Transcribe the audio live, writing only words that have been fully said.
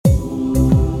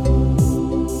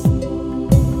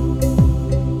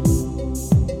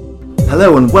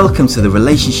Hello and welcome to the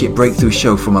Relationship Breakthrough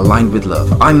Show from Aligned with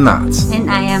Love. I'm Matt. And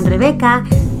I am Rebecca.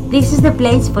 This is the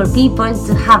place for people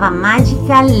to have a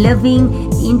magical,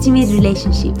 loving, intimate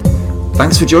relationship.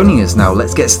 Thanks for joining us. Now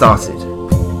let's get started.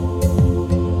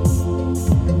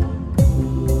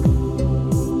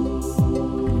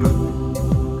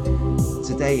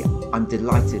 Today I'm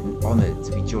delighted and honoured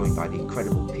to be joined by the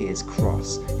incredible Piers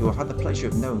Cross, who I've had the pleasure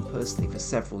of knowing personally for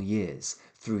several years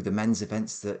through the men's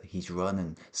events that he's run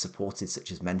and supported,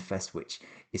 such as Menfest, which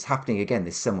is happening again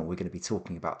this summer. We're going to be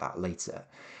talking about that later.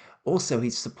 Also,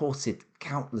 he's supported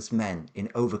countless men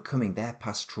in overcoming their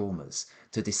past traumas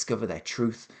to discover their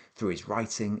truth through his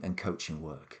writing and coaching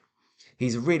work.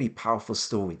 He's a really powerful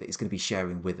story that he's going to be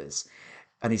sharing with us.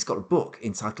 And he's got a book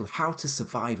entitled How to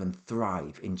Survive and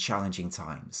Thrive in Challenging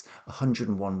Times,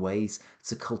 101 Ways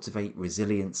to Cultivate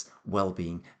Resilience,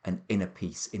 Wellbeing and Inner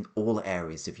Peace in All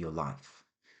Areas of Your Life.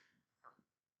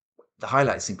 The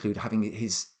highlights include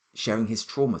sharing his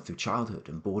trauma through childhood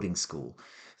and boarding school,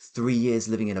 3 years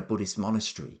living in a Buddhist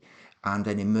monastery, and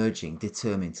then emerging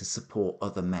determined to support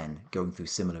other men going through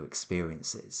similar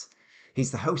experiences.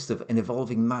 He's the host of an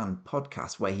Evolving Man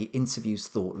podcast where he interviews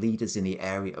thought leaders in the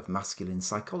area of masculine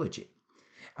psychology.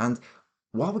 And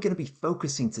while we're going to be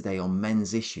focusing today on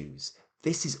men's issues,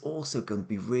 this is also going to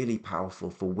be really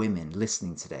powerful for women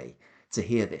listening today to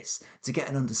hear this, to get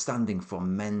an understanding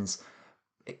from men's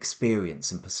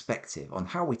experience and perspective on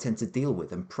how we tend to deal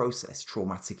with and process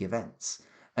traumatic events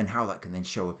and how that can then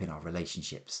show up in our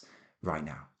relationships right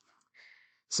now.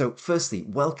 So firstly,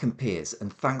 welcome Piers,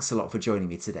 and thanks a lot for joining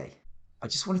me today. I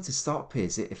just wanted to start,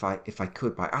 Piers, if I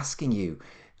could, by asking you,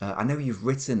 I know you've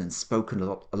written and spoken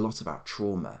a lot about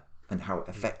trauma and how it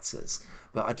affects us,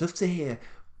 but I'd love to hear,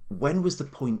 when was the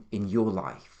point in your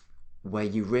life where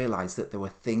you realized that there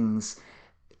were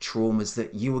traumas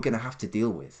that you were going to have to deal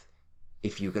with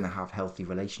if you're going to have healthy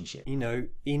relationships? You know,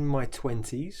 in my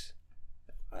 20s,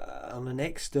 on an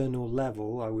external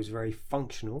level, I was very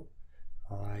functional.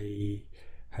 I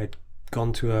had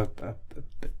gone to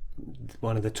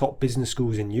one of the top business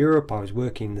schools in Europe. I was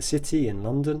working in the city in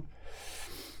London.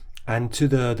 And to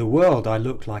the world, I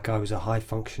looked like I was a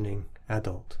high-functioning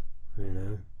adult,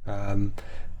 you know.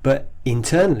 But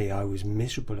internally, I was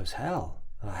miserable as hell.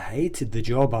 I hated the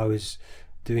job. I was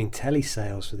doing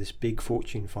telesales for this big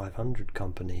Fortune 500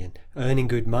 company and earning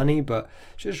good money, but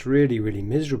just really, really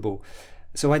miserable.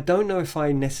 So I don't know if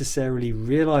I necessarily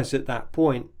realized at that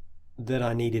point that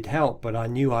I needed help, but I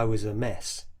knew I was a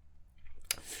mess.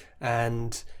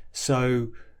 And so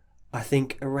I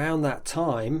think around that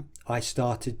time, I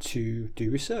started to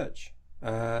do research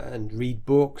and read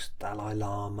books, Dalai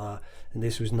Lama, and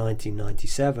this was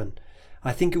 1997.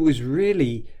 I think it was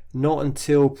really not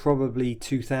until probably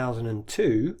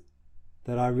 2002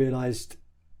 that I realized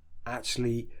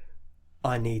actually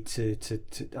I need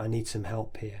I need some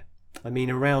help here. I mean,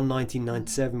 around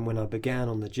 1997 when I began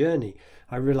on the journey,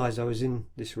 I realized I was in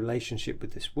this relationship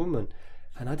with this woman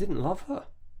and I didn't love her.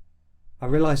 I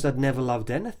realized I'd never loved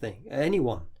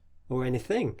anyone or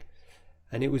anything.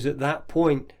 And it was at that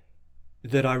point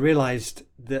that I realized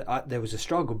that there was a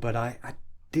struggle, but I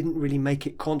didn't really make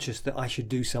it conscious that I should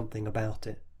do something about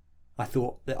it. I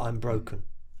thought that I'm broken.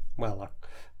 Well,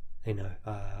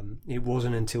 it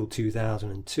wasn't until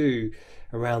 2002,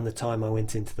 around the time I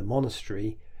went into the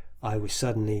monastery,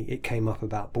 it came up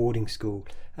about boarding school.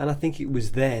 And I think it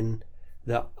was then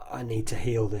that I need to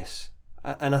heal this.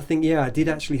 And I think, I did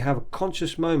actually have a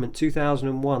conscious moment,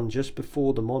 2001, just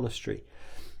before the monastery.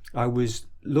 I was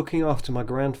looking after my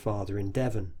grandfather in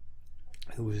Devon.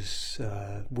 It was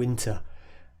winter.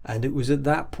 And it was at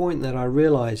that point that I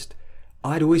realised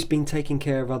I'd always been taking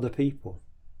care of other people.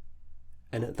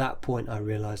 And at that point I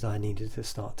realised I needed to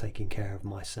start taking care of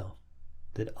myself,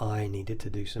 that I needed to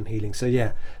do some healing. So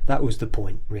that was the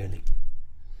point, really.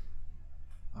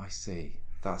 I see.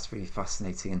 That's really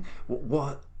fascinating. And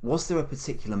what was there a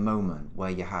particular moment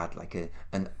where you had like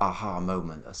an aha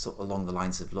moment, sort of along the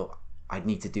lines of, look, I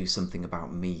need to do something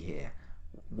about me here?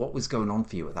 What was going on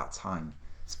for you at that time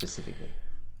specifically?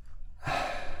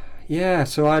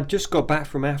 So I'd just got back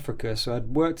from Africa. So I'd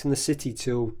worked in the city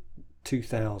till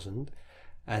 2000.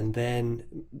 And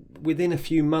then within a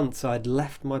few months, I'd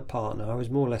left my partner. I was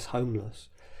more or less homeless.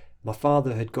 My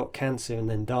father had got cancer and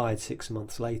then died 6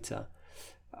 months later.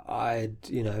 I'd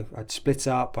split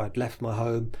up. I'd left my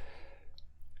home.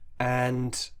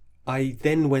 And I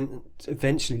then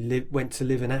eventually went to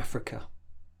live in Africa.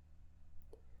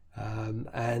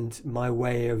 And my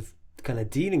way of kind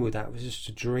of dealing with that was just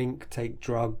to drink, take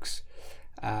drugs,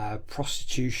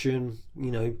 prostitution.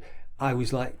 I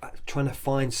was like trying to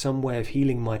find some way of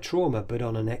healing my trauma, but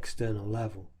on an external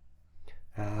level.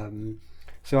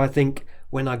 So I think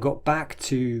when I got back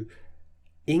to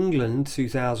England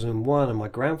 2001 and my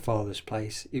grandfather's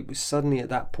place, it was suddenly at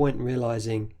that point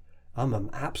realizing I'm an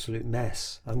absolute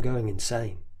mess. I'm going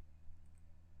insane.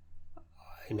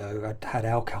 I'd had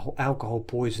alcohol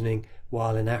poisoning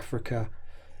while in Africa,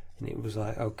 and it was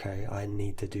like, okay, I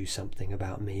need to do something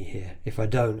about me here. If I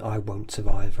don't, I won't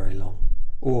survive very long,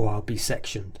 or I'll be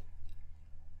sectioned.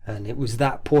 And it was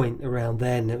that point around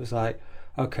then, it was like,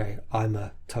 okay, I'm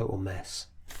a total mess.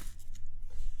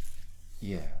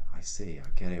 Yeah, I see. I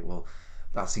get it. Well,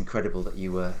 that's incredible that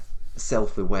you were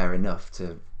self-aware enough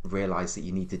to realize that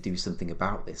you need to do something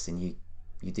about this, and you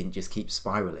didn't just keep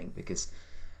spiraling, because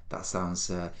that sounds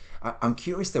I'm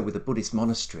curious though, with a Buddhist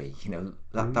monastery,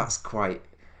 that's quite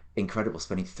incredible,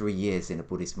 spending 3 years in a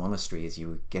Buddhist monastery as you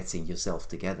were getting yourself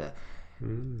together.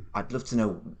 I'd love to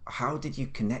know, how did you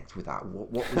connect with that?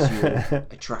 What was your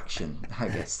attraction, I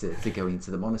guess, to going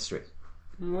into the monastery?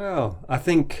 Well, I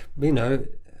think,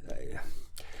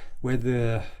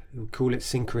 whether you call it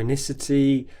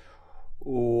synchronicity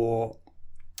or,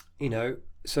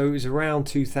 so it was around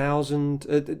 2000,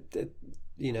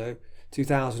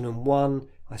 2001,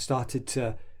 I started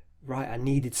to, I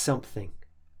needed something.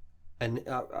 And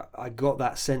I got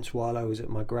that sense while I was at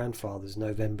my grandfather's,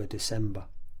 November, December.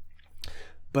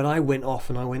 But I went off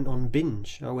and I went on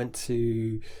binge. I went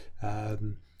to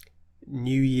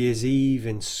New Year's Eve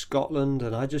in Scotland,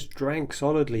 and I just drank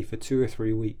solidly for 2 or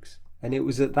 3 weeks. And it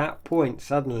was at that point,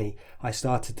 suddenly, I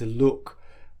started to look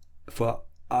for,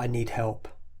 I need help.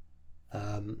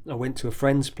 I went to a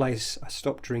friend's place, I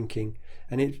stopped drinking,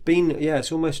 and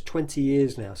it's almost 20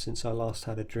 years now since I last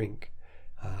had a drink.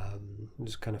 It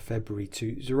was kind of February,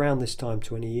 it was around this time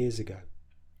 20 years ago.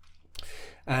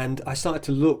 And I started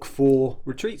to look for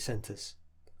retreat centres.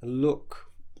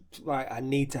 I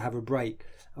need to have a break.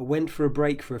 I went for a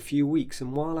break for a few weeks,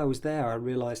 and while I was there, I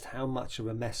realised how much of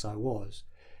a mess I was.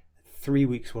 3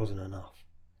 weeks wasn't enough.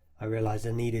 I realised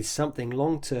I needed something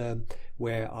long term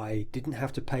where I didn't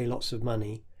have to pay lots of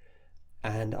money,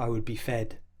 and I would be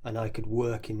fed and I could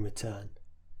work in return.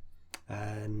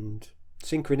 And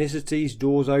synchronicities,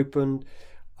 doors opened.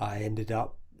 I ended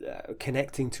up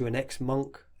connecting to an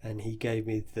ex-monk, and he gave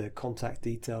me the contact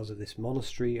details of this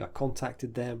monastery. I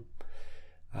contacted them,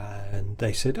 and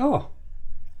they said,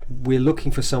 we're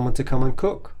looking for someone to come and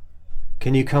cook.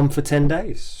 Can you come for 10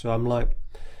 days? So I'm like,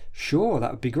 sure, that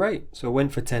would be great. So I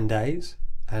went for 10 days,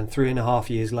 and 3.5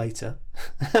 years later,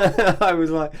 I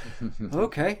was like,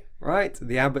 okay, right,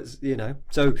 the abbots,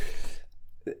 So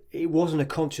it wasn't a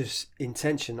conscious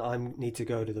intention, I need to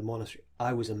go to the monastery.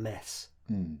 I was a mess.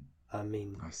 I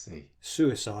see.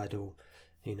 Suicidal,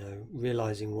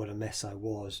 realizing what a mess I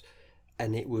was.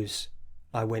 And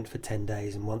I went for 10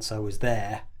 days, and once I was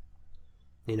there,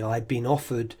 I'd been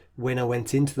offered, when I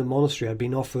went into the monastery, I'd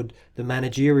been offered the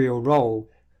managerial role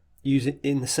using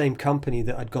in the same company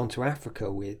that I'd gone to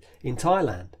Africa with in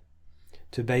Thailand,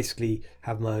 to basically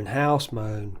have my own house,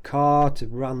 my own car, to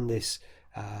run this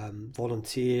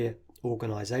volunteer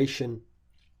organization.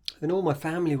 And all my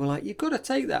family were like, you've got to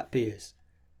take that, Piers.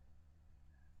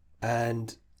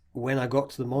 And when I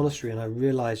got to the monastery and I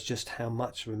realized just how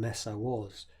much of a mess I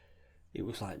was, it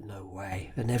was like, no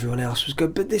way. And everyone else was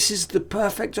going, but this is the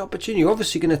perfect opportunity. You're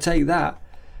obviously going to take that.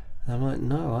 And I'm like,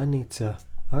 no, I need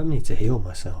to heal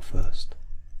myself first.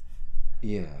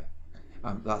 Yeah.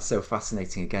 That's so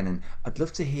fascinating again. And I'd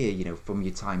love to hear, from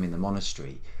your time in the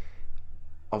monastery,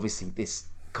 obviously this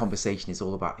conversation is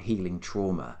all about healing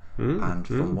trauma. And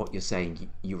from what you're saying,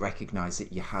 you recognize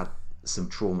that you had some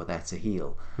trauma there to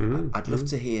heal. I'd love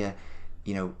to hear,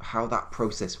 how that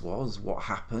process was, what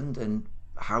happened, and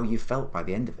how you felt by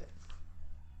the end of it.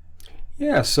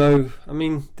 Yeah, so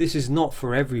this is not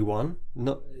for everyone.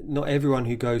 Not everyone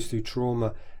who goes through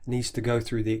trauma needs to go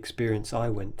through the experience I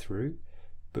went through.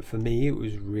 But for me, it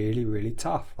was really, really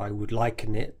tough. I would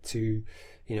liken it to,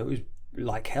 it was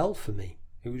like hell for me.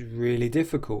 It was really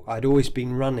difficult. I'd always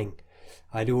been running.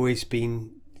 I'd always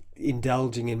been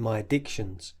indulging in my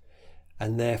addictions.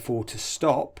 And therefore to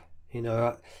stop, in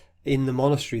the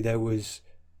monastery there was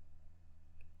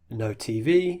no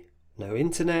TV, no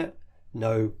internet,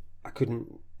 I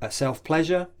couldn't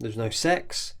self-pleasure, there's no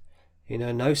sex,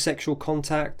 no sexual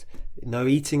contact, no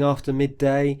eating after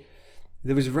midday.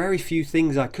 There was very few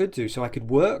things I could do. So I could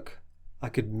work, I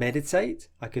could meditate,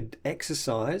 I could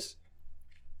exercise,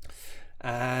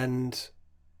 and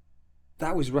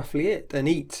that was roughly it, and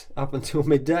eat up until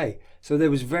midday. So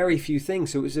there was very few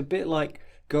things. So it was a bit like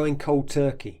going cold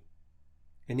turkey,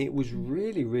 and it was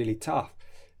really, really tough.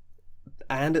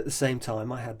 And at the same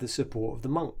time, I had the support of the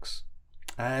monks,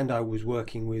 and I was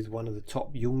working with one of the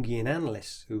top Jungian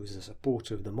analysts who was a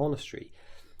supporter of the monastery.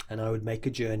 and I would make a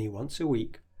journey once a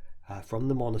week from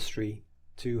the monastery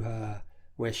to her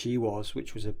where she was,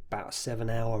 which was about a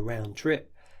 7-hour round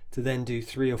trip, to then do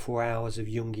 3 or 4 hours of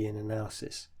Jungian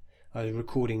analysis. I was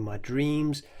recording my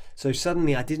dreams, so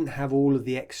suddenly I didn't have all of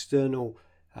the external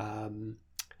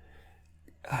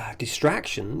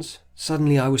distractions.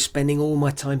 Suddenly I was spending all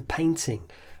my time painting,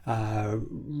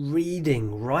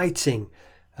 reading, writing,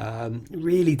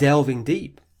 really delving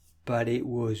deep. But it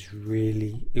was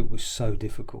so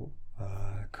difficult.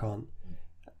 I can't,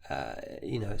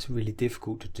 it's really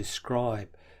difficult to describe.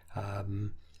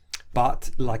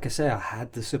 But like I say, I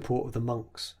had the support of the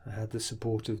monks. I had the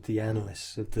support of the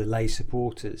analysts, of the lay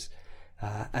supporters,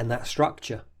 and that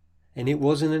structure. And it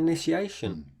was an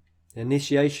initiation.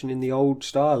 Initiation in the old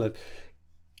style of,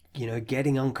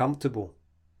 getting uncomfortable,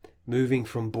 moving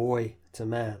from boy to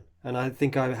man. And I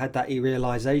think I had that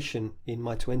realization in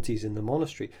my 20s in the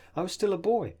monastery. I was still a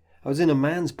boy. I was in a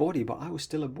man's body, but I was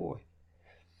still a boy.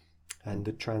 And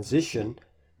the transition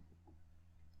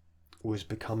was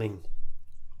becoming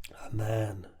a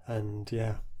man.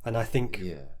 And I think,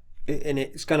 and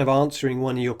it's kind of answering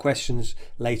one of your questions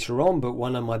later on, but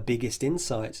one of my biggest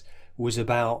insights was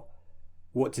about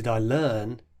what did I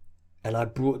learn? And I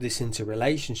brought this into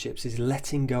relationships, is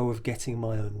letting go of getting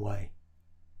my own way.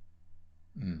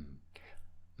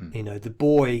 The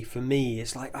boy, for me,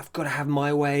 it's like, I've got to have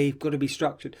my way, I've got to be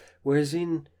structured. Whereas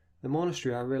in the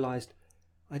monastery, I realized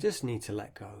I just need to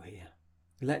let go here.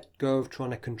 Let go of trying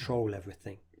to control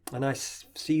everything. And I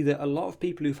see that a lot of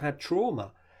people who've had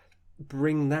trauma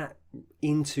bring that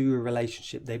into a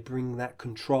relationship. They bring that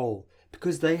control.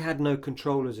 Because they had no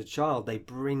control as a child, they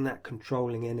bring that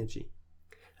controlling energy.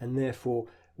 And therefore,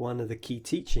 one of the key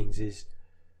teachings is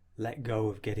let go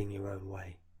of getting your own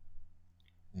way.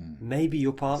 Maybe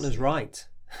your partner's right.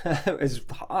 As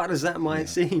hard as that might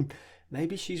seem,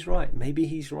 maybe she's right. Maybe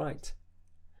he's right.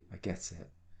 I get it.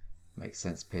 Makes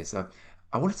sense, Piers.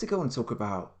 I wanted to go and talk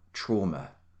about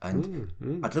trauma, and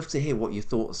I'd love to hear what your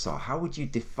thoughts are. How would you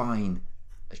define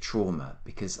a trauma?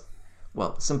 Because,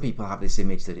 well, some people have this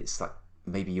image that it's like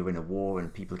maybe you're in a war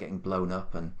and people are getting blown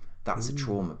up, and that's a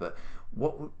trauma. But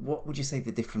what would you say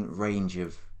the different range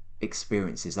of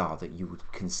experiences are that you would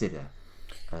consider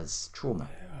as trauma?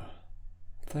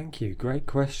 Thank you. Great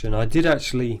question. I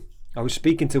was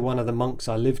speaking to one of the monks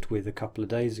I lived with a couple of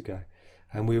days ago,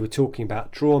 and we were talking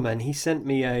about trauma, and he sent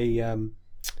me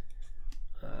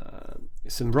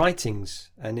some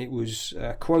writings, and it was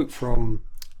a quote from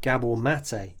Gabor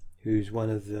Mate, who's one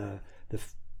of the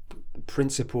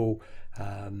principal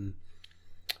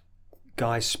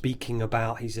guys speaking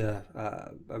about. He's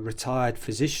a retired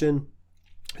physician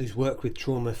who's worked with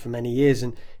trauma for many years,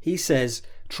 and he says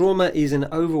trauma is an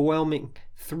overwhelming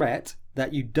threat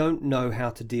that you don't know how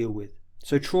to deal with.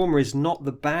 So trauma is not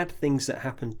the bad things that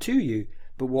happen to you,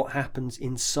 but what happens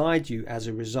inside you as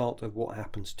a result of what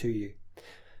happens to you.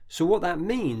 So what that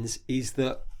means is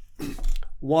that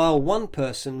while one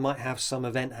person might have some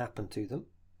event happen to them,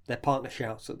 their partner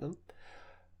shouts at them,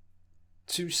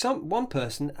 to one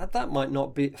person that might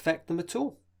not affect them at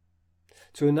all.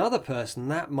 To another person,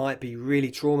 that might be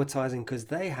really traumatizing because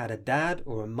they had a dad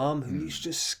or a mum who used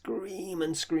to scream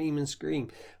and scream and scream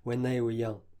when they were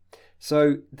young.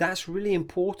 So that's really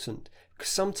important, because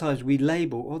sometimes we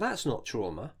label, oh, that's not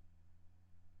trauma.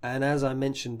 And as I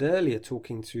mentioned earlier,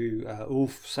 talking to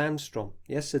Ulf Sandstrom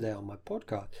yesterday on my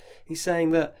podcast, he's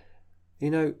saying that,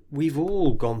 we've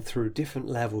all gone through different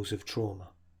levels of trauma.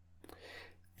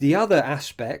 The other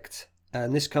aspect,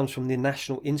 and this comes from the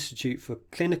National Institute for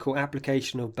Clinical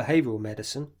Application of Behavioral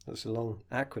Medicine, that's a long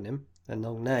acronym, a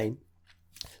long name,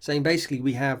 saying basically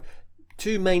we have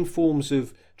two main forms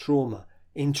of trauma.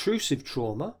 Intrusive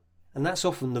trauma, and that's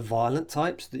often the violent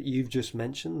types that you've just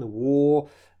mentioned, the war,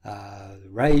 the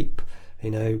rape,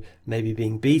 maybe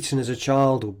being beaten as a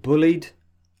child or bullied,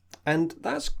 and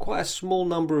that's quite a small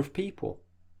number of people.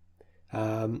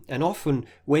 And often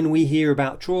when we hear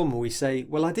about trauma, we say,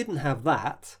 well, I didn't have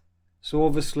that, so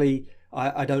obviously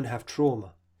I don't have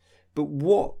trauma. But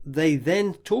what they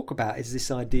then talk about is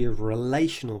this idea of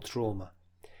relational trauma.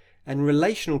 And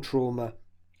relational trauma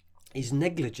is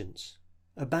negligence,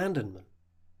 abandonment.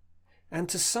 And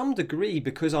to some degree,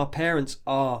 because our parents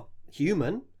are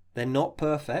human, they're not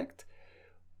perfect,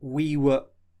 we were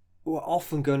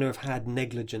often going to have had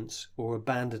negligence or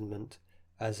abandonment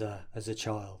as a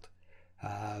child.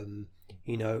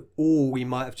 Or we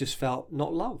might have just felt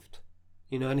not loved.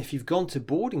 And if you've gone to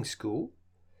boarding school,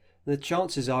 the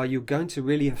chances are you're going to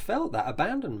really have felt that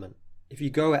abandonment. If you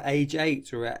go at age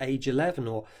 8 or at age 11,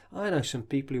 or I know some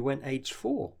people who went age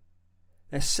 4,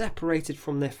 they're separated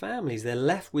from their families. They're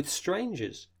left with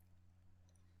strangers.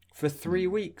 for 3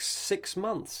 weeks, 6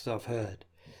 months, I've heard.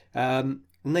 And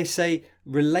they say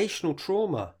relational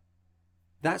trauma,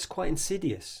 that's quite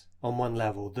insidious on one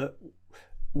level, that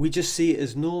we just see it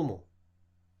as normal.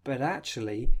 But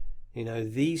actually,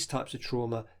 these types of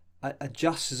trauma are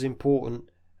just as important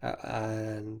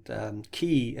and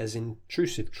key as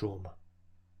intrusive trauma.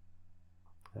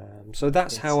 So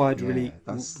that's how I'd really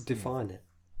define it.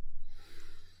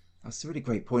 That's a really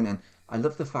great point. And I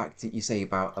love the fact that you say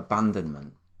about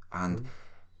abandonment. And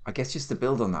I guess just to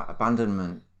build on that,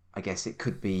 abandonment, I guess it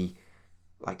could be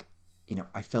like,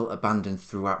 I felt abandoned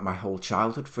throughout my whole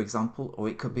childhood, for example, or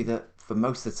it could be that for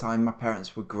most of the time my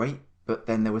parents were great, but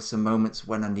then there were some moments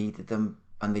when I needed them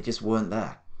and they just weren't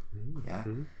there. Yeah.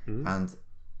 And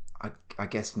I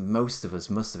guess most of us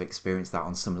must have experienced that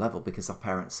on some level, because our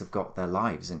parents have got their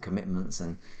lives and commitments,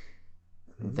 and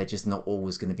they're just not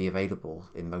always going to be available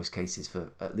in most cases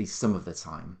for at least some of the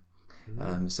time.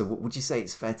 So would you say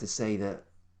it's fair to say that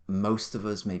most of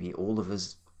us, maybe all of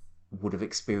us, would have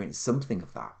experienced something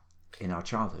of that in our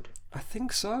childhood? I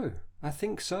think so.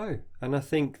 And I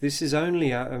think this is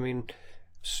only,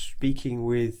 speaking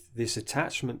with this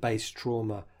attachment-based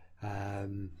trauma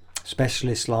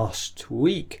specialist last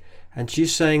week, and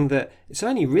she's saying that it's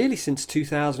only really since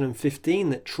 2015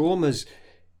 that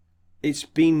it's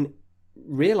been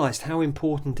realized how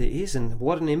important it is and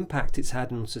what an impact it's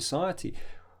had on society.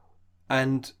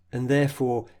 And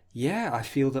therefore, I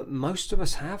feel that most of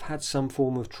us have had some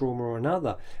form of trauma or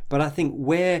another. But I think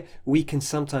where we can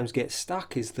sometimes get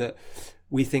stuck is that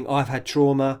we think, I've had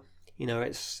trauma.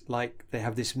 It's like they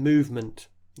have this movement.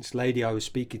 This lady I was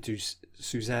speaking to,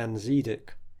 Suzanne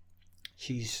Zedek,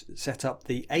 she's set up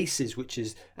the ACEs, which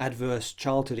is Adverse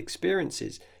Childhood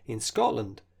Experiences in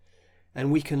Scotland.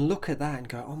 And we can look at that and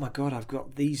go, oh my God, I've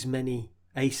got these many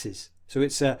ACEs. So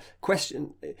it's a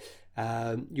question.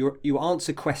 You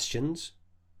answer questions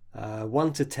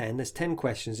 1 to 10. There's 10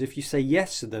 questions. If you say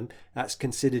yes to them, that's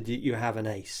considered you have an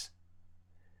ACE.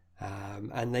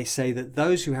 And they say that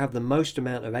those who have the most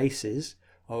amount of ACEs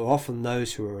are often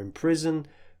those who are in prison,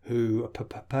 who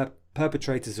are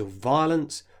perpetrators of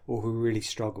violence, or who really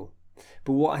struggle.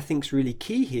 But what I think is really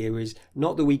key here is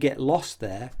not that we get lost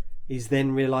there, is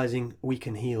then realizing we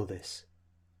can heal this.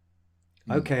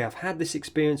 Okay, I've had this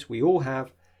experience, we all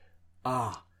have.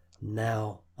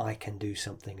 Now I can do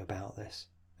something about this.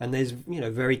 And there's,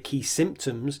 very key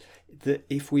symptoms that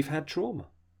if we've had trauma.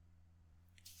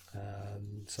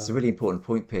 It's a really important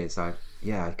point, Piers. I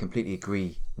completely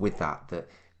agree with that. That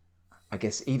I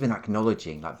guess even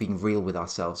acknowledging, like being real with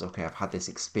ourselves, okay, I've had this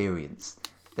experience,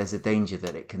 there's a danger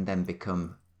that it can then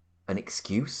become an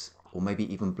excuse, or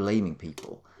maybe even blaming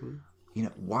people.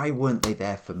 Why weren't they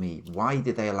there for me? Why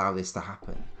did they allow this to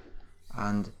happen?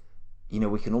 And,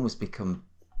 we can almost become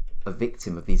a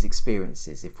victim of these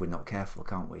experiences if we're not careful,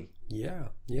 can't we? Yeah.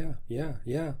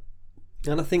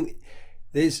 And I think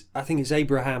it's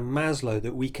Abraham Maslow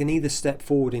that we can either step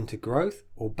forward into growth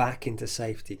or back into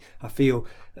safety. I feel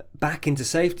back into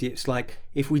safety, it's like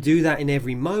if we do that in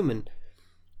every moment,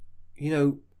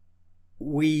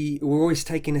 we're always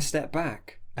taking a step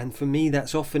back. And for me,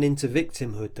 that's often into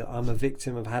victimhood, that I'm a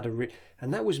victim of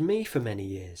and that was me for many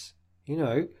years.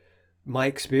 My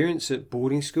experience at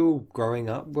boarding school growing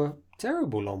up were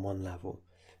terrible on one level.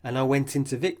 And I went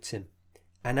into victim.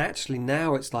 And actually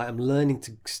now it's like I'm learning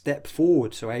to step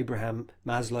forward. So Abraham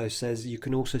Maslow says you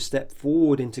can also step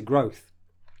forward into growth.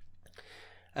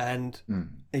 And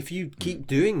if you keep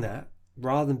doing that,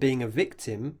 rather than being a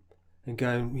victim and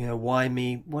going, why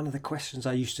me? One of the questions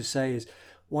I used to say is,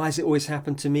 why has it always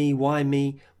happened to me? Why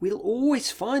me? We'll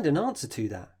always find an answer to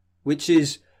that, which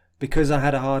is because I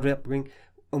had a hard upbringing,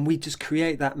 and we just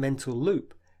create that mental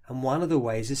loop. And one of the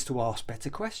ways is to ask better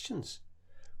questions.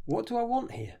 What do I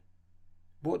want here?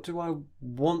 What do I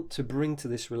want to bring to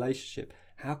this relationship?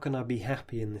 How can I be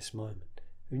happy in this moment?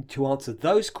 And to answer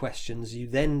those questions, you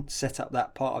then set up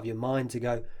that part of your mind to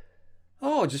go,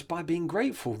 just by being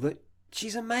grateful that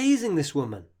she's amazing, this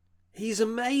woman. He's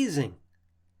amazing.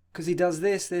 Because he does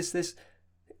this.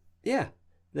 Yeah,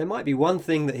 there might be one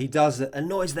thing that he does that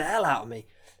annoys the hell out of me.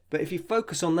 But if you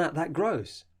focus on that, that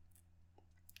grows.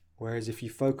 Whereas if you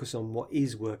focus on what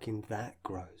is working, that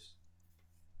grows.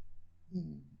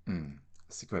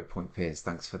 That's a great point, Piers.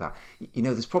 Thanks for that.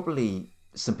 There's probably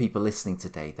some people listening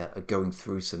today that are going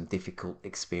through some difficult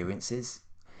experiences,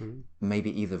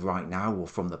 maybe either right now or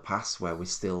from the past, where we're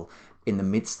still in the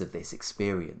midst of this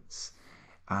experience.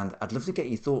 And I'd love to get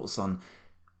your thoughts on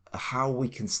how we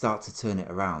can start to turn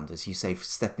it around, as you say,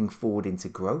 stepping forward into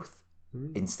growth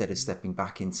instead of stepping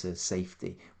back into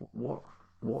safety. What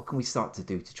can we start to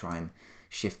do to try and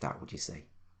shift that, would you say?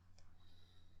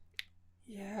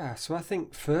 Yeah, so I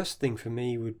think first thing for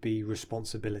me would be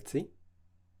responsibility.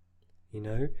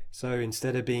 So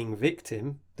instead of being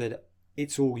victim, that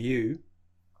it's all you,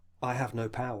 I have no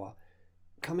power,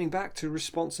 coming back to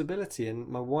responsibility. And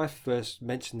my wife first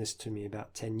mentioned this to me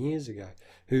about 10 years ago,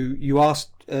 who you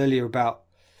asked earlier about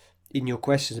in your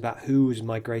questions about who was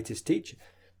my greatest teacher.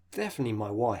 Definitely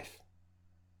my wife.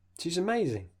 She's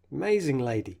amazing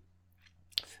lady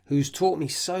who's taught me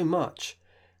so much,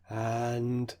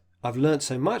 and I've learned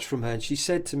so much from her. And she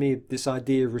said to me, this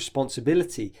idea of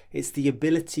responsibility, it's the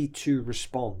ability to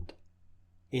respond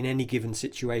in any given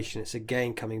situation. It's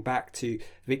again coming back to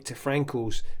Viktor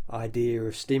Frankl's idea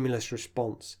of stimulus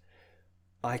response.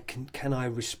 Can I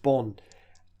respond?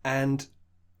 And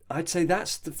I'd say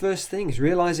that's the first thing, is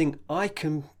realizing I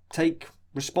can take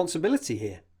responsibility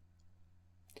here.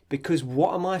 Because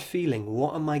what am I feeling?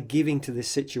 What am I giving to this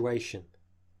situation?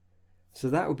 So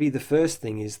that would be the first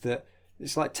thing, is that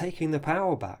it's like taking the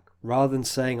power back. Rather than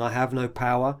saying I have no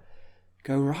power,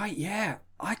 go, right, yeah,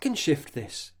 I can shift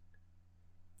this.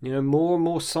 More and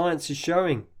more science is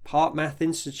showing. Heart Math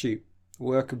Institute,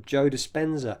 work of Joe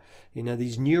Dispenza,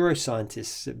 these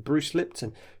neuroscientists, Bruce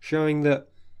Lipton, showing that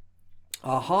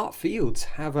our heart fields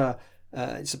have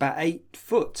it's about 8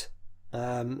 foot.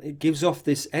 It gives off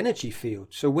this energy field.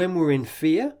 So when we're in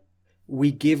fear,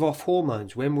 we give off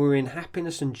hormones. When we're in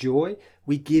happiness and joy,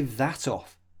 we give that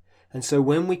off. And so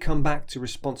when we come back to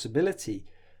responsibility,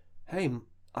 hey,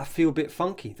 I feel a bit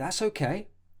funky. That's okay.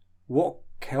 What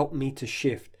helped me to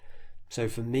shift? So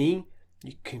for me,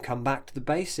 you can come back to the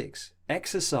basics.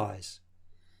 Exercise.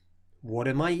 What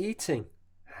am I eating?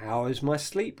 How is my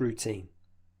sleep routine?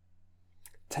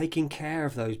 Taking care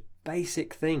of those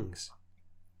basic things.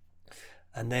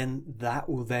 And then that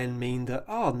will then mean that,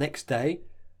 next day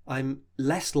I'm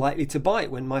less likely to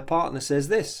bite when my partner says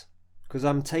this, because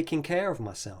I'm taking care of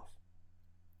myself.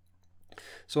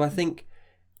 So I think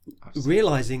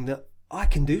realizing that I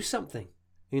can do something,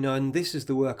 and this is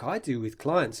the work I do with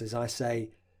clients, as I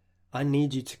say, I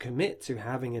need you to commit to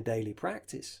having a daily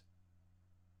practice,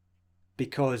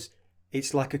 because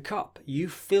it's like a cup. You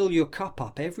fill your cup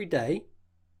up every day.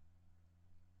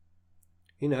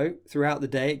 Throughout the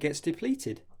day it gets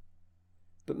depleted.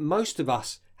 But most of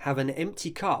us have an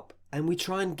empty cup and we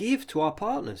try and give to our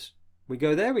partners. We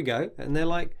go, there we go. And they're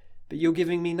like, but you're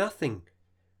giving me nothing.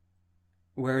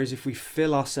 Whereas if we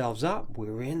fill ourselves up,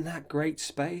 we're in that great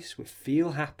space, we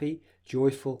feel happy,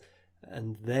 joyful,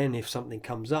 and then if something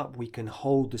comes up, we can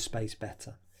hold the space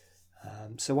better.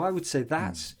 So I would say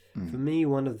that's, for me,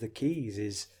 one of the keys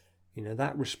is,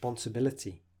 that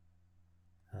responsibility.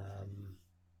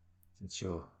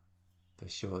 For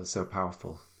sure. It's so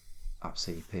powerful.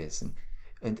 Absolutely, Piers.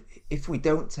 And if we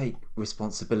don't take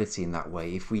responsibility in that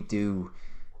way, if we do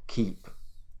keep,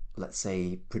 let's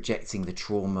say, projecting the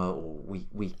trauma, or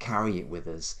we carry it with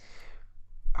us,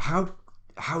 how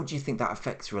do you think that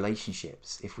affects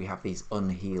relationships if we have these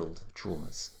unhealed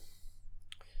traumas?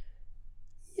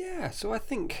 Yeah, so I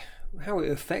think how it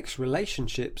affects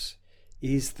relationships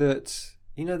is that,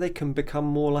 they can become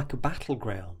more like a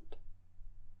battleground.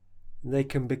 They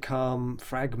can become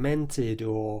fragmented,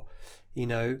 or,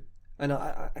 and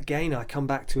I come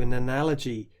back to an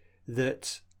analogy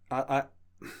that I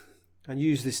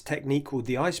use this technique called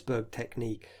the iceberg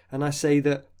technique. And I say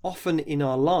that often in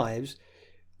our lives,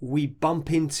 we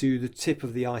bump into the tip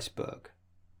of the iceberg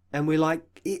and we're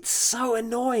like, it's so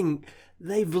annoying.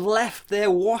 They've left their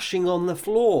washing on the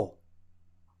floor.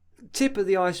 Tip of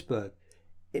the iceberg.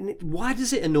 And why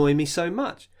does it annoy me so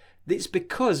much? It's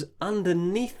because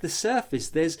underneath the surface,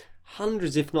 there's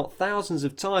hundreds, if not thousands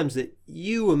of times that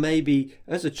you were maybe,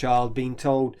 as a child, being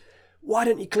told, why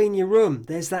don't you clean your room?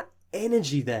 There's that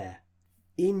energy there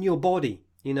in your body,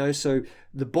 so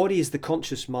the body is the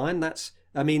conscious mind.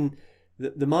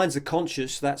 The mind's the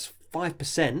conscious, that's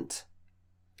 5%.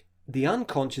 The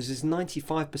unconscious is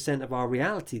 95% of our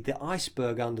reality, the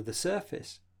iceberg under the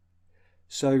surface.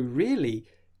 So really,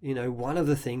 one of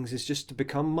the things is just to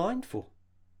become mindful.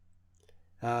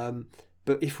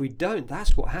 But if we don't,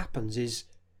 that's what happens is,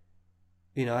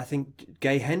 I think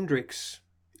Gay Hendricks,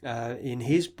 in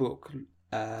his book,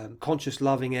 Conscious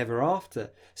Loving Ever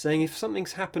After, saying if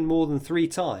something's happened more than 3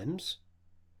 times,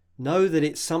 know that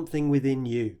it's something within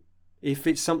you. If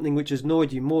it's something which has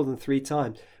annoyed you more than 3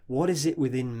 times, what is it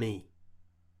within me?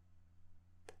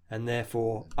 And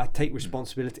therefore, I take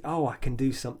responsibility. I can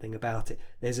do something about it.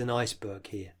 There's an iceberg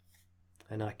here,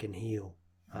 and I can heal.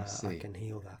 I can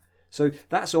heal that. So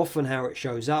that's often how it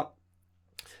shows up.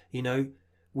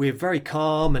 We're very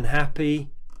calm and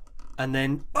happy, and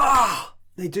then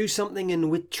they do something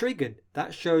and we're triggered.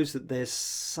 That shows that there's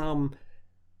some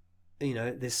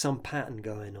pattern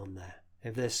going on there.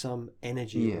 if there's some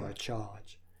energy or a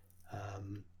charge.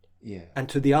 And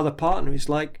to the other partner, it's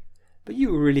like, but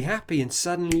you were really happy and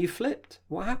suddenly you flipped.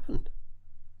 What happened?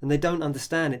 And they don't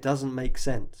understand. It doesn't make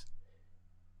sense.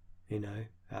 I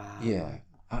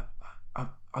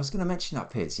was going to mention that,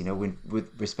 Piers, with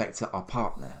respect to our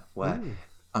partner, where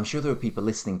I'm sure there are people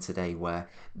listening today where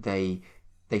they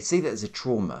see that as a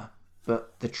trauma,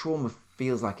 but the trauma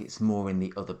feels like it's more in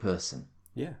the other person.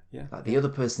 Like the other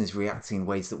person is reacting in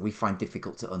ways that we find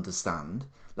difficult to understand.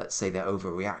 Let's say they're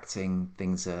overreacting,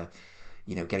 things are,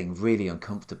 getting really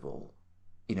uncomfortable,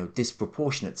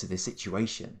 disproportionate to the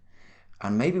situation.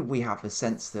 And maybe we have a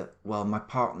sense that, well, my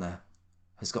partner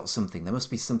has got something. There must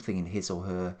be something in his or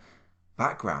her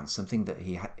background, something that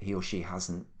he or she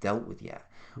hasn't dealt with yet.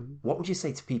 What would you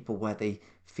say to people where they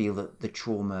feel that the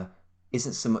trauma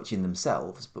isn't so much in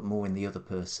themselves, but more in the other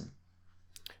person?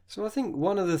 So I think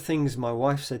one of the things my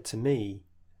wife said to me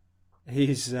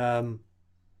is, her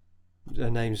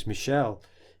name's Michelle,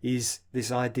 is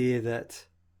this idea that,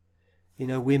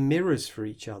 we're mirrors for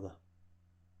each other.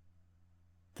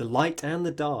 The light and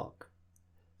the dark.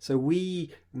 So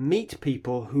we meet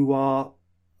people who are,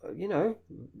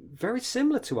 very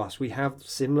similar to us. We have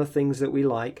similar things that we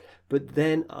like, but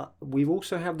then we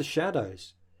also have the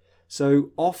shadows.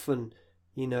 So often,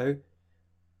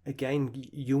 again,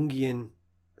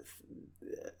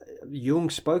 Jung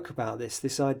spoke about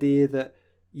this idea that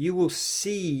you will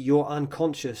see your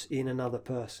unconscious in another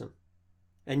person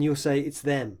and you'll say it's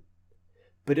them.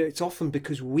 But it's often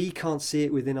because we can't see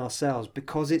it within ourselves,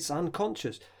 because it's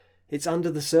unconscious. It's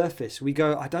under the surface. We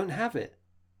go, I don't have it.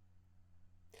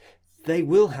 They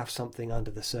will have something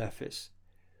under the surface,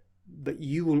 but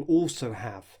you will also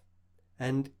have.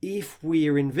 And if we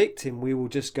are in victim, we will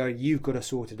just go, you've got to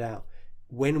sort it out.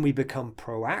 When we become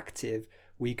proactive,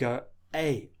 we go,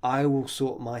 hey, I will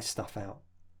sort my stuff out.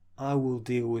 I will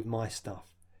deal with my stuff.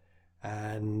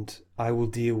 And I will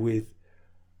deal with,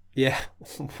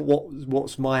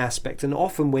 what's my aspect. And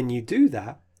often when you do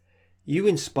that, you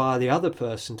inspire the other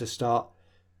person to start,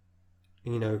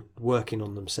 working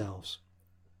on themselves.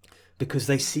 Because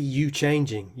they see you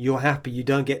changing. You're happy. You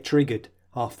don't get triggered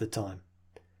half the time.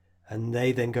 And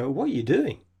they then go, what are you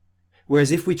doing?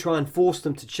 Whereas if we try and force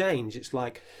them to change, it's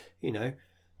like,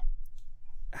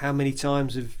 how many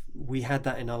times have we had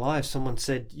that in our lives? Someone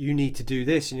said, you need to do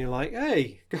this. And you're like,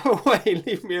 hey, go away,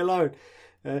 leave me alone.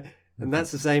 And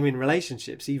that's the same in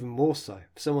relationships, even more so.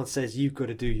 If someone says, you've got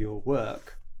to do your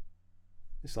work,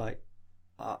 it's like,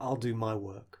 I'll do my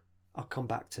work. I'll come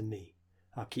back to me.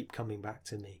 I'll keep coming back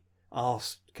to me. I'll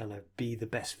kind of be the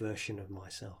best version of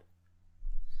myself.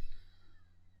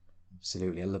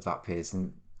 Absolutely. I love that, Piers.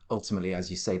 And ultimately, as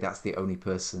you say, that's the only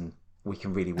person we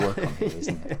can really work on here,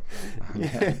 isn't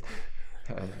it?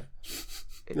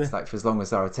 It's like, for as long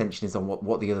as our attention is on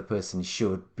what the other person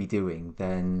should be doing,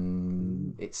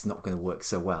 then it's not going to work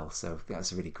so well. So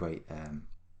that's a really great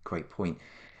point.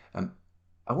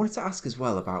 I wanted to ask as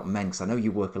well about men, because I know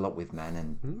you work a lot with men,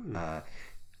 and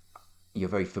you're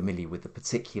very familiar with the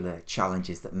particular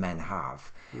challenges that men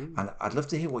have. And I'd love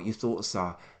to hear what your thoughts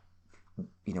are,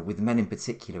 with men in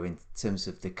particular, in terms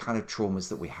of the kind of traumas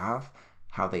that we have,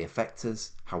 how they affect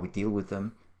us, how we deal with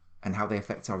them, and how they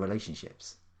affect our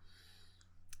relationships.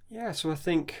 Yeah, so I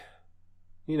think,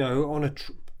 on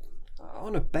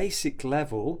a basic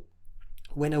level,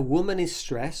 when a woman is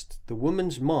stressed, the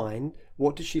woman's mind,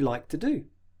 what does she like to do?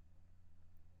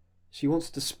 She wants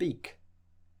to speak.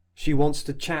 She wants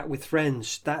to chat with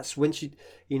friends. That's when she,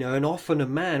 and often a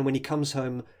man, when he comes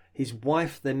home, his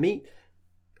wife, they meet,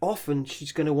 often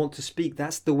she's going to want to speak.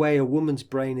 That's the way a woman's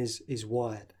brain is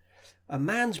wired. A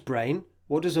man's brain,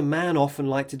 what does a man often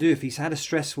like to do? If he's had a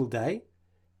stressful day,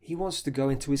 he wants to go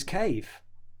into his cave.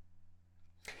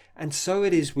 And so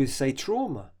it is with, say,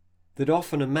 trauma, that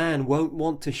often a man won't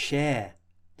want to share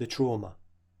the trauma.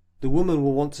 The woman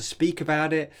will want to speak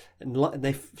about it,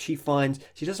 and she finds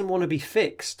she doesn't want to be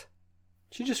fixed.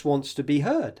 She just wants to be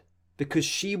heard, because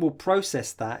she will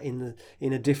process that in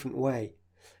a different way.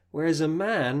 Whereas a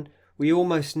man, we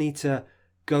almost need to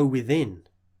go within.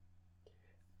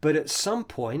 But at some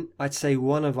point, I'd say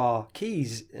one of our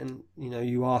keys, and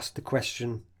you asked the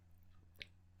question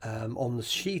on the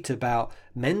sheet about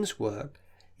men's work,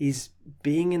 is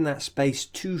being in that space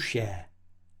to share.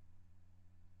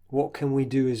 What can we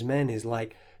do as men is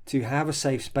like to have a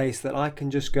safe space that I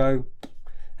can just go,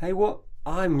 hey,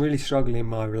 I'm really struggling in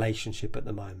my relationship at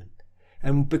the moment.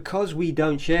 And because we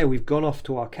don't share, we've gone off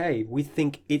to our cave. We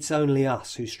think it's only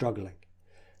us who's struggling.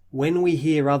 When we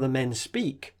hear other men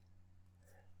speak,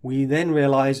 we then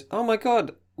realize, oh my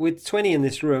God, we're 20 in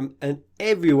this room and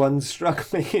everyone's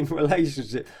struggling in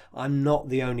relationship. I'm not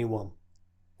the only one.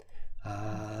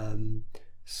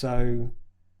 So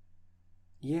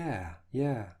yeah.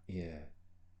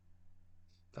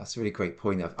 That's a really great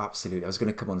point. Absolutely. I was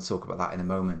going to come on and talk about that in a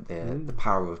moment. The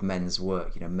power of men's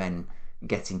work, men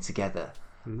getting together,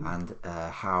 and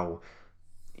how,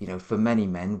 for many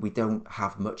men, we don't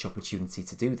have much opportunity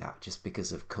to do that just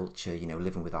because of culture,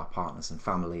 living with our partners and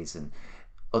families and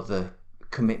other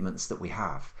commitments that we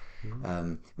have.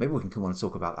 Maybe we can come on and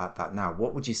talk about that now.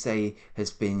 What would you say has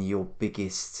been the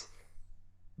biggest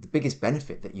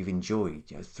benefit that you've enjoyed,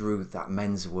 through that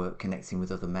men's work, connecting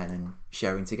with other men and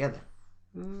sharing together?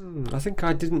 I think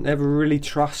I didn't ever really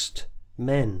trust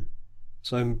men.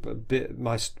 So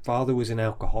my father was an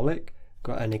alcoholic,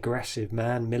 got an aggressive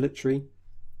man, military.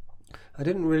 I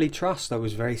didn't really trust. I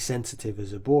was very sensitive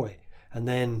as a boy. And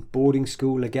then boarding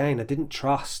school again, I didn't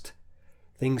trust.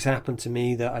 Things happened to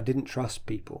me that I didn't trust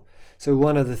people. So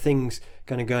one of the things,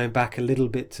 kind of going back a little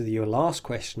bit to your last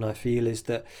question, I feel is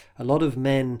that a lot of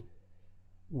men,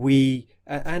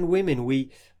 and women,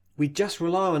 we just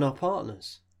rely on our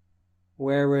partners.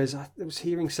 Whereas I was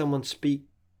hearing someone speak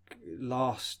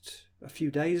a few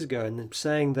days ago, and them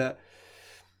saying that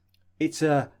it's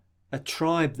a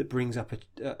tribe that brings up a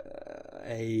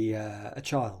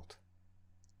child,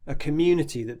 a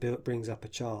community that brings up a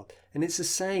child, and it's the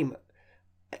same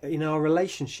in our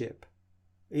relationship.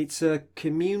 It's a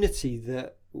community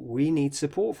that we need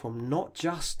support from, not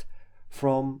just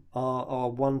from our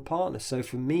one partner. So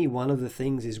for me, one of the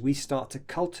things is we start to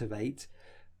cultivate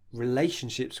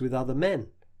relationships with other men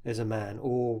as a man,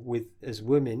 or as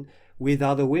women with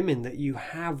other women, that you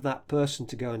have that person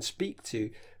to go and speak to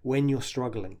when you're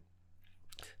struggling.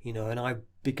 And I've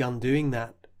begun doing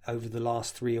that over the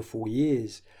last 3 or 4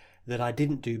 years that I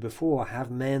didn't do before. I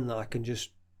have men that I can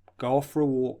just go off for a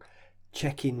walk,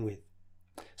 check in with.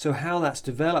 So how that's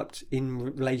developed in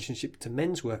relationship to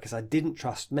men's work is I didn't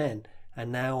trust men,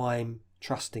 and now I'm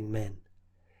trusting men.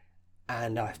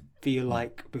 And I feel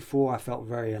like before I felt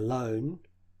very alone.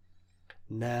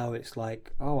 Now it's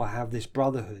like, I have this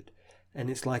brotherhood. And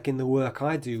it's like in the work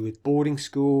I do with boarding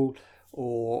school,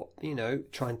 or,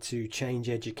 trying to change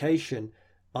education,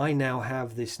 I now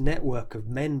have this network of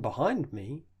men behind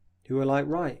me who are like,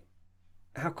 right,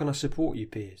 how can I support you,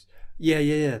 Piers?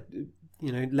 Yeah.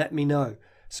 Let me know.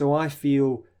 So I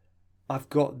feel I've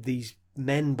got these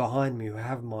men behind me who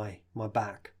have my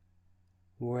back.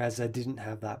 Whereas I didn't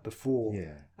have that before.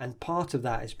 Yeah. And part of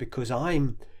that is because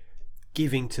I'm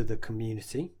giving to the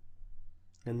community,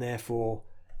 and therefore,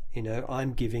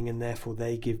 I'm giving, and therefore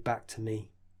they give back to me.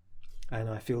 And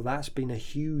I feel that's been a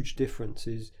huge difference,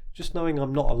 is just knowing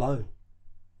I'm not alone.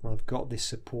 I've got this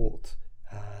support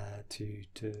to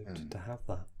have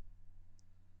that.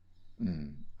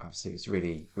 Absolutely. It's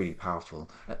really, really powerful.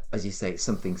 As you say, it's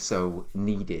something so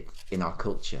needed in our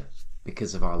culture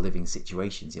because of our living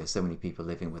situations. So many people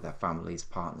living with their families,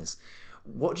 partners.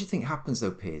 What do you think happens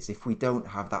though, Piers, if we don't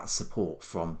have that support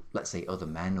from, let's say, other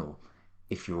men, or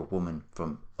if you're a woman,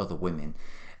 from other women,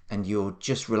 and you're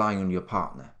just relying on your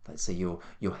partner? Let's say you're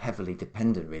heavily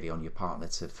dependent really on your partner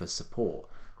for support.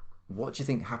 What do you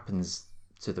think happens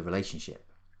to the relationship?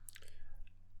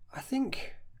 I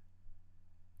think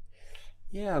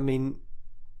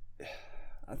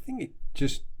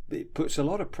it puts a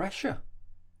lot of pressure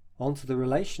onto the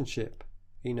relationship,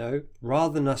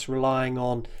 rather than us relying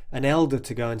on an elder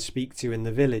to go and speak to in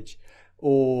the village,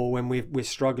 or when we're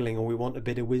struggling or we want a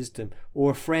bit of wisdom,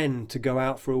 or a friend to go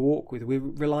out for a walk with. We're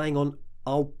relying on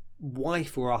our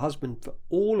wife or our husband for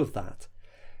all of that,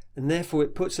 and therefore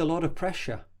it puts a lot of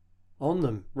pressure on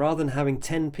them. Rather than having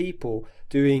 10 people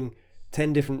doing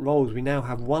 10 different roles, we now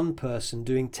have one person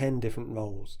doing 10 different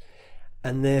roles,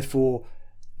 and therefore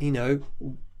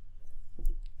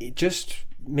it just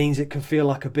means it can feel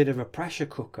like a bit of a pressure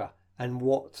cooker. And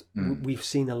what we've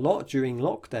seen a lot during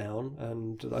lockdown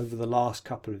and over the last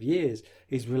couple of years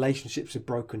is relationships have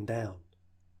broken down,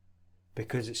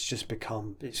 because it's just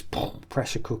become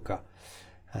pressure cooker.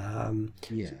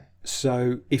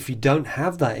 So if you don't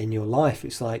have that in your life,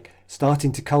 it's like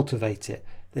starting to cultivate it.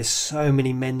 There's so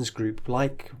many men's groups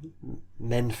like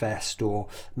Menfest or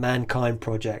Mankind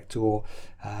Project, or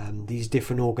these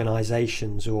different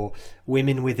organizations, or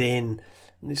Women Within.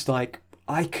 And it's like,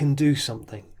 I can do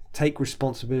something, take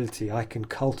responsibility. I can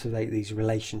cultivate these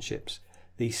relationships,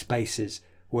 these spaces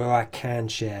where I can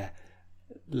share,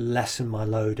 lessen my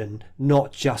load, and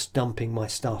not just dumping my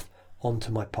stuff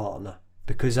onto my partner.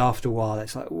 Because after a while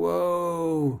it's like,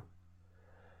 whoa,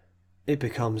 it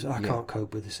becomes, I can't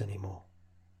cope with this anymore.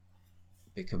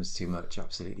 becomes too much.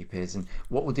 Absolutely, Piers. And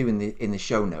what we'll do in the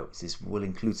show notes is we'll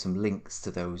include some links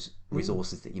to those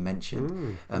resources that you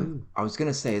mentioned. I was going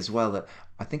to say as well that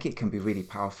I think it can be really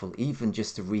powerful, even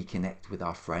just to reconnect with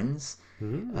our friends.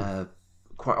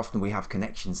 Quite often we have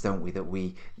connections, don't we, that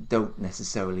we don't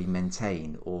necessarily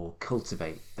maintain or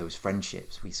cultivate those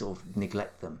friendships. We sort of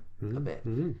neglect them a bit.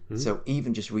 So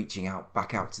even just reaching out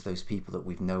back out to those people that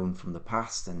we've known from the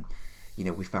past, and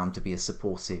we found to be a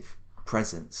supportive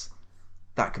presence,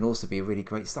 that can also be a really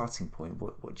great starting point.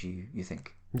 What do you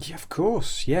think? Yeah, of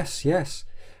course. Yes.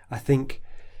 I think,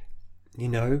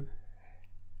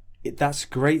 that's a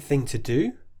great thing to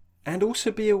do. And also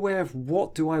be aware of,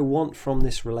 what do I want from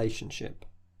this relationship?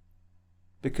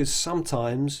 Because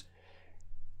sometimes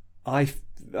I've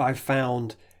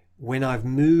found when I've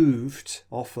moved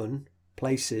often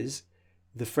places,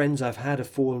 the friends I've had have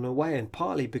fallen away, and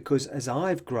partly because as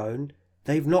I've grown,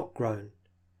 they've not grown.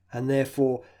 And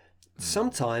therefore,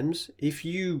 sometimes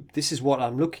this is what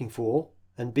I'm looking for,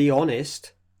 and be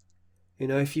honest,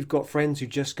 if you've got friends who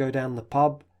just go down the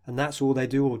pub and that's all they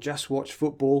do, or just watch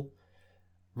football,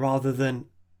 rather than,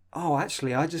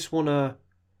 actually, I just want to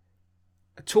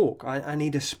talk. I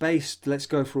need a space. Let's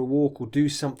go for a walk or do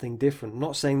something different. I'm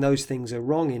not saying those things are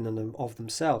wrong in and of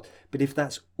themselves, but if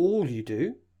that's all you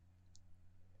do,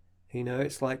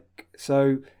 it's like,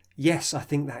 so yes, I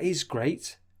think that is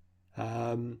great.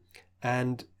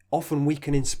 And often we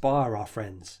can inspire our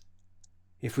friends.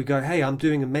 If we go, hey, I'm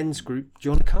doing a men's group, do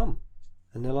you want to come?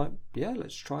 And they're like, yeah,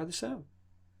 let's try this out.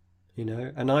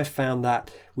 And I found that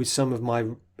with some of my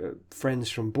friends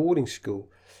from boarding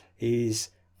school, is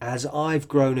as I've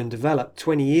grown and developed,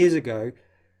 20 years ago,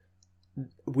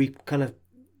 we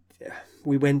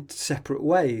went separate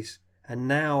ways. And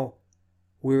now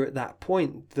we're at that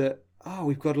point that,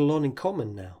 we've got a lot in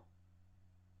common now.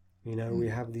 We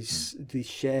have these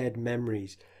shared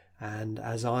memories. And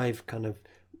as I've kind of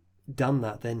done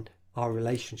that, then our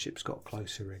relationships got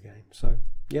closer again. So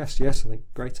yes, I think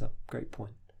great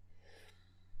point.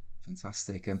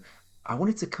 Fantastic. I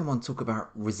wanted to come on and talk about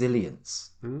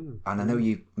resilience. And I know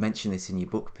you mentioned this in your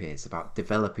book, Piers, about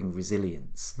developing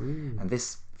resilience. And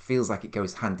this feels like it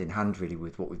goes hand in hand really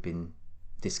with what we've been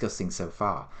discussing so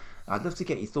far. I'd love to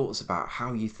get your thoughts about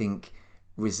how you think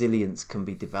resilience can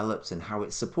be developed and how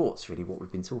it supports really what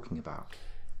we've been talking about.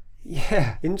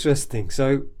 Yeah, interesting.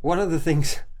 So one of the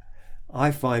things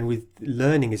I find with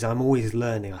learning is I'm always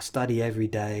learning. I study every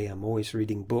day. I'm always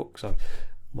reading books.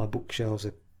 My bookshelves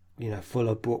are full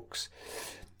of books,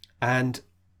 and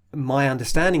my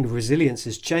understanding of resilience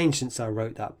has changed since I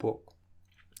wrote that book.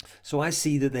 So I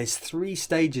see that there's 3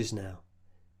 stages now.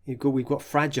 We've got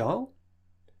fragile.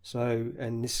 So,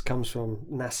 and this comes from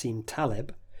Nassim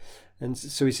Taleb, and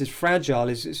so he says fragile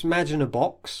is imagine a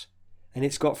box, and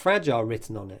it's got fragile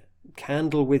written on it,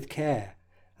 handle with care,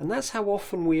 and that's how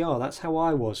often we are. That's how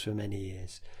I was for many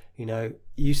years.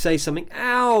 You say something,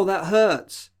 ow, that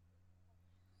hurts.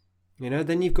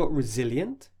 Then you've got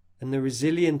resilient, and the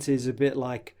resilient is a bit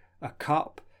like a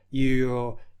cup.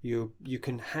 You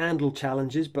can handle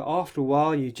challenges, but after a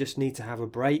while you just need to have a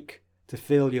break to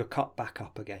fill your cup back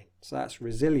up again. So that's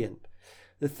resilient.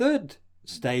 The third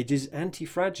stage is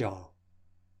anti-fragile.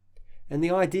 And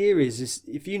the idea is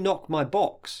if you knock my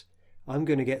box, I'm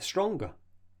going to get stronger.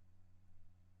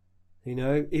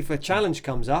 If a challenge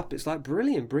comes up, it's like,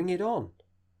 brilliant, bring it on.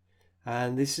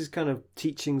 And this is kind of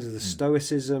teachings of the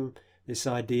Stoicism, this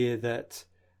idea that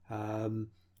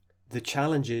the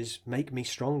challenges make me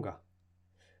stronger.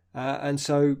 And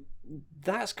so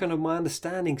that's kind of my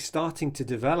understanding starting to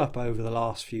develop over the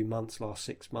last 6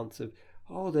 months of,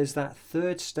 there's that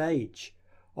third stage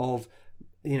of,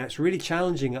 it's really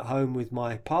challenging at home with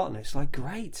my partner. It's like,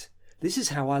 great, this is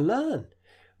how I learn.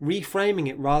 Reframing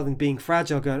it rather than being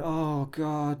fragile, going, oh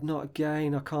God, not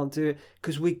again, I can't do it.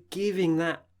 Because we're giving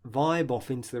that vibe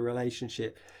off into the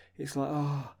relationship. It's like,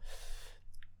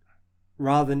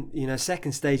 rather than,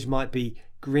 second stage might be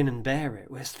grin and bear it,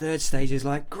 whereas third stage is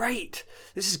like, great,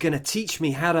 this is going to teach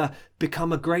me how to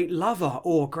become a great lover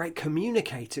or a great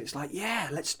communicator. It's like, yeah,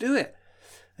 let's do it.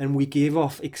 And we give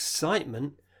off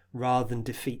excitement rather than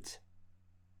defeat.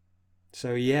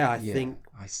 So I think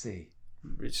I see.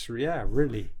 It's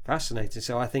really fascinating.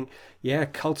 So I think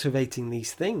cultivating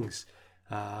these things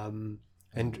and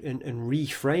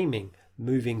reframing,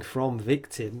 moving from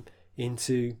victim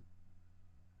into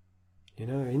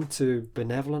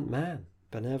benevolent man,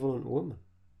 benevolent woman,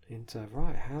 into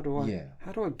how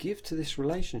do I give to this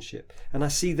relationship? And I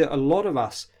see that a lot of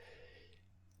us,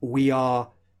 we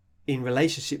are in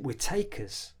relationship with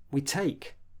takers. We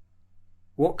take.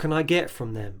 What can I get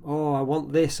from them? Oh, I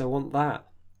want this, I want that.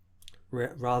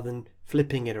 Rather than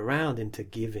flipping it around into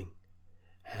giving.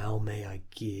 How may I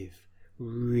give,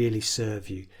 really serve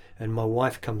you? And my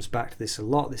wife comes back to this a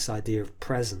lot, this idea of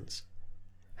presence.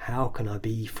 How can I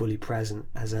be fully present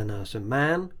as a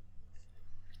man?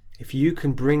 If you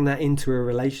can bring that into a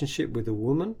relationship with a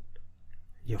woman,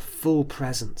 your full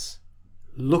presence,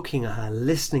 looking at her,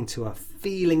 listening to her,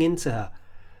 feeling into her.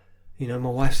 You know, my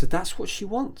wife said that's what she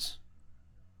wants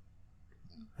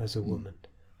as a woman.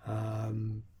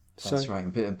 That's right,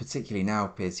 and particularly now,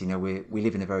 Piers, you know, we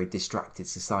live in a very distracted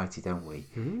society, don't we?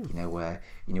 You know, where,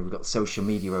 you know, we've got social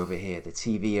media over here, the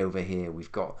TV over here,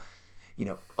 we've got, you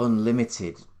know,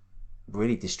 unlimited,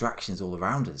 really, distractions all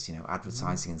around us, you know,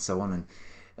 advertising and so on,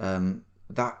 and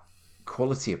that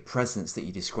quality of presence that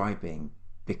you're describing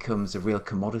becomes a real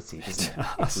commodity, doesn't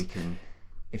it?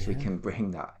 If we can bring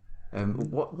that.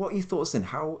 What are your thoughts then?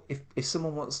 How, if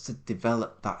someone wants to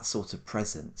develop that sort of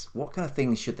presence, what kind of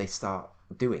things should they start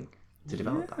doing to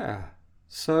develop that?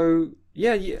 So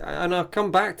and I'll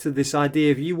come back to this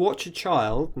idea of, you watch a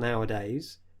child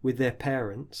nowadays with their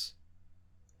parents,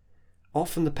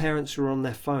 often the parents are on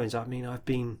their phones. I mean, I've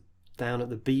been down at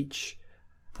the beach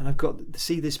and I've got to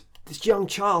see this young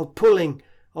child pulling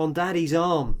on daddy's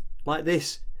arm like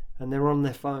this, and they're on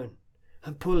their phone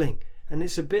and pulling. And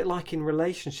it's a bit like in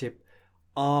relationship,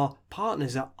 our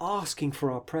partners are asking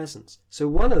for our presence. So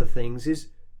one of the things is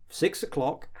 6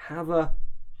 o'clock, have a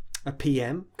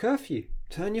PM curfew.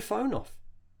 Turn your phone off,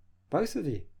 both of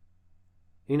you.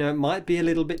 You know, it might be a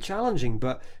little bit challenging,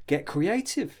 but get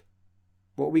creative.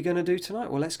 What are we going to do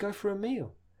tonight? Well, let's go for a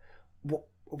meal.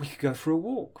 We could go for a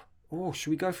walk. Or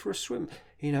should we go for a swim?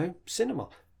 You know, cinema.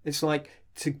 It's like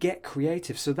to get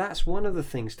creative. So that's one of the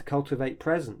things to cultivate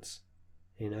presence.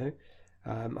 You know,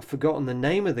 I've forgotten the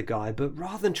name of the guy, but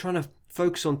rather than trying to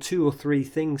focus on 2 or 3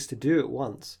 things to do at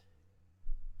once,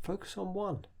 focus on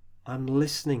one. I'm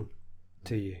listening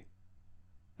to you.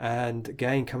 And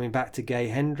again, coming back to Gay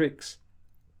Hendricks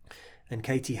and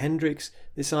Katie Hendricks,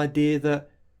 this idea that,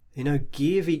 you know,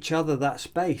 give each other that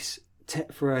space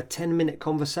for a 10-minute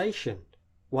conversation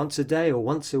once a day or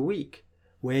once a week,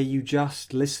 where you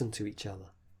just listen to each other,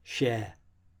 share,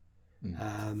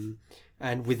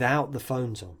 and without the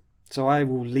phones on. So I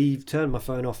will turn my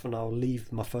phone off, and I'll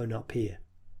leave my phone up here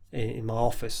in my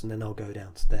office, and then I'll go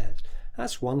downstairs.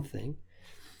 That's one thing.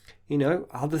 You know,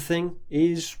 other thing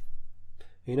is,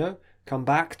 you know, come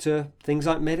back to things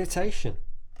like meditation.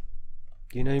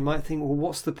 You know, you might think, well,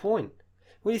 what's the point?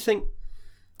 Well, you think,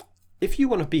 if you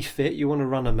want to be fit, you want to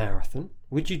run a marathon,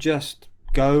 would you just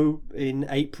go in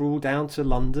April down to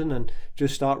London and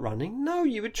just start running? No,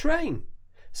 you would train.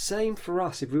 Same for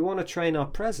us. If we want to train our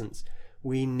presence,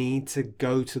 we need to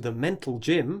go to the mental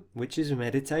gym, which is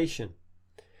meditation,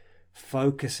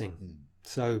 focusing.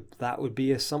 So that would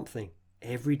be something.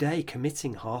 Every day,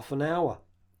 committing half an hour.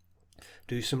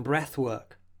 Do some breath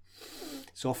work.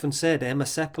 It's often said, Emma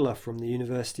Seppala from the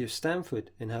University of Stanford,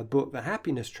 in her book The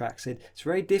Happiness Track, said it's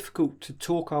very difficult to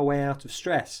talk our way out of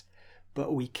stress,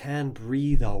 but we can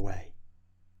breathe our way.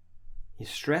 You're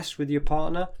stressed with your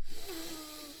partner?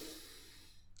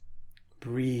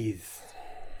 Breathe.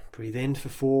 Breathe in for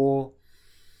 4,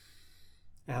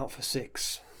 out for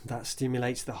 6. That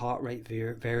stimulates the heart rate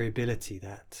variability.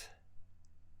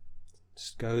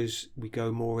 We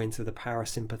go more into the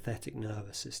parasympathetic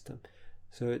nervous system.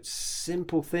 So it's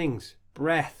simple things: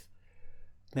 breath,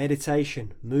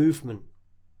 meditation, movement.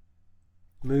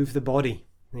 Move the body.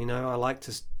 You know, I like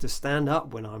to stand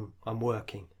up when I'm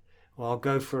working. Or I'll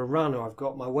go for a run, or I've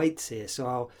got my weights here,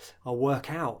 so I'll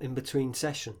work out in between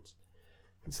sessions.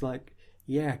 It's like,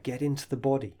 get into the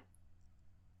body.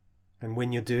 And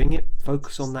when you're doing it,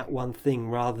 focus on that one thing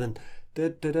rather than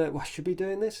I should be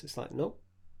doing this. It's like, nope.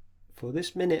 For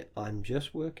this minute, I'm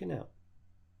just working out.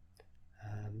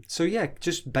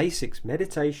 Just basics: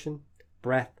 meditation,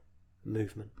 breath,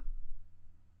 movement.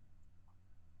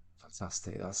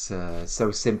 Fantastic. That's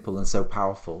so simple and so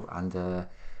powerful, and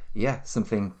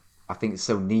something I think is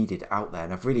so needed out there.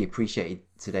 And I've really appreciated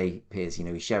today, Piers, you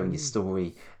know, sharing your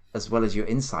story as well as your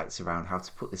insights around how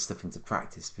to put this stuff into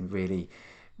practice. It's been really,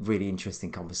 really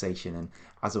interesting conversation. And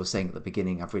as I was saying at the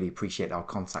beginning, I've really appreciated our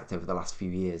contact over the last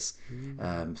few years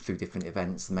through different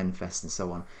events, the Menfest and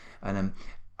so on. And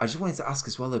I just wanted to ask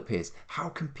as well, though, Piers, how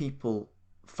can people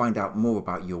find out more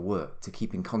about your work, to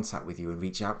keep in contact with you and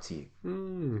reach out to you?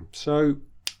 So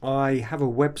I have a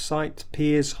website,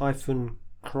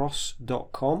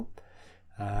 piers-cross.com,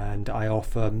 and I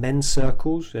offer men's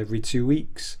circles every 2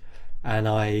 weeks, and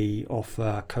I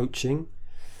offer coaching.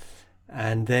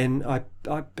 And then I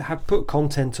have put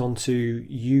content onto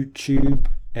YouTube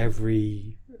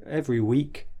every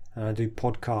week, and I do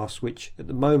podcasts, which at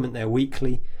the moment they're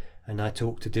weekly, and I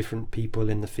talk to different people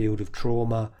in the field of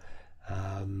trauma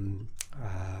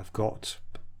I've got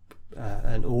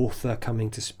an author coming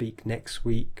to speak next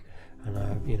week, and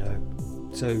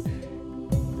so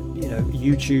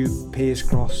YouTube Piers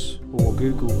Cross or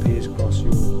Google Piers Cross,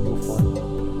 you'll find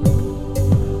one.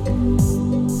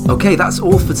 Okay, that's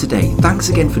all for today. Thanks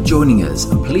again for joining us,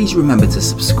 and please remember to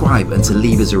subscribe and to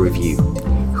leave us a review.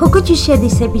 Who could you share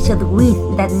this episode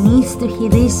with that needs to hear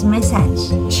this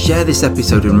message? Share this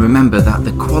episode and remember that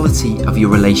the quality of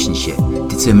your relationship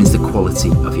determines the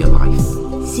quality of your life.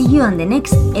 See you on the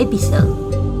next episode.